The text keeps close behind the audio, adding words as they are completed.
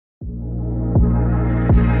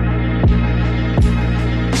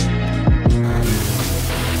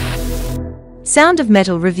Sound of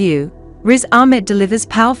Metal review. Riz Ahmed delivers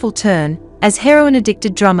powerful turn as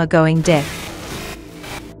heroin-addicted drummer going deaf.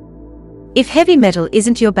 If heavy metal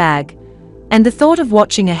isn't your bag, and the thought of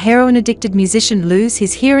watching a heroin-addicted musician lose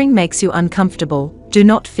his hearing makes you uncomfortable, do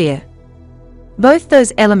not fear. Both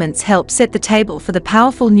those elements help set the table for the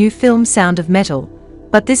powerful new film Sound of Metal,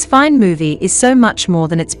 but this fine movie is so much more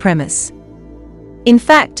than its premise. In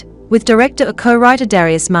fact, with director and co-writer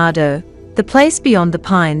Darius Mardo, The Place Beyond the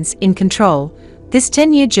Pines, in control, this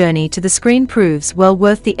 10-year journey to the screen proves well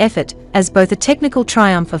worth the effort as both a technical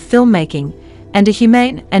triumph of filmmaking and a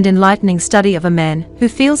humane and enlightening study of a man who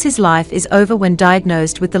feels his life is over when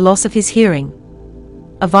diagnosed with the loss of his hearing.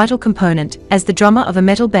 A vital component as the drummer of a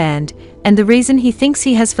metal band and the reason he thinks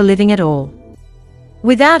he has for living at all.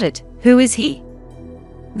 Without it, who is he?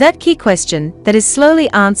 That key question that is slowly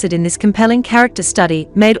answered in this compelling character study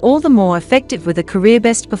made all the more effective with a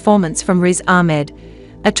career-best performance from Riz Ahmed,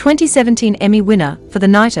 a 2017 Emmy winner for The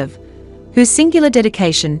Night Of, whose singular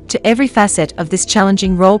dedication to every facet of this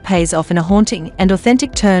challenging role pays off in a haunting and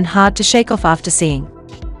authentic turn hard to shake off after seeing.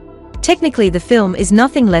 Technically, the film is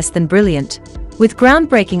nothing less than brilliant, with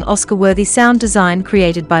groundbreaking Oscar-worthy sound design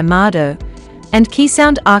created by Mardo and key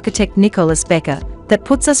sound architect Nicholas Becker that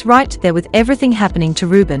puts us right there with everything happening to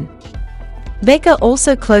Ruben. Becker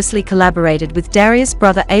also closely collaborated with Darius'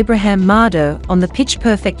 brother Abraham Mardo on the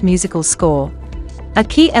pitch-perfect musical score, a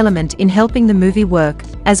key element in helping the movie work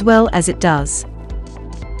as well as it does.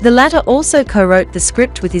 The latter also co-wrote the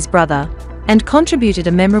script with his brother and contributed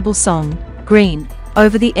a memorable song, Green,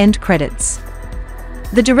 over the end credits.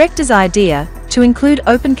 The director's idea to include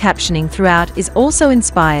open captioning throughout is also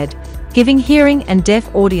inspired, giving hearing and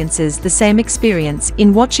deaf audiences the same experience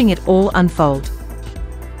in watching it all unfold.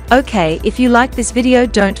 Okay, if you like this video,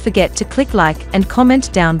 don't forget to click like and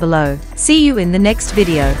comment down below. See you in the next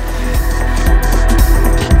video.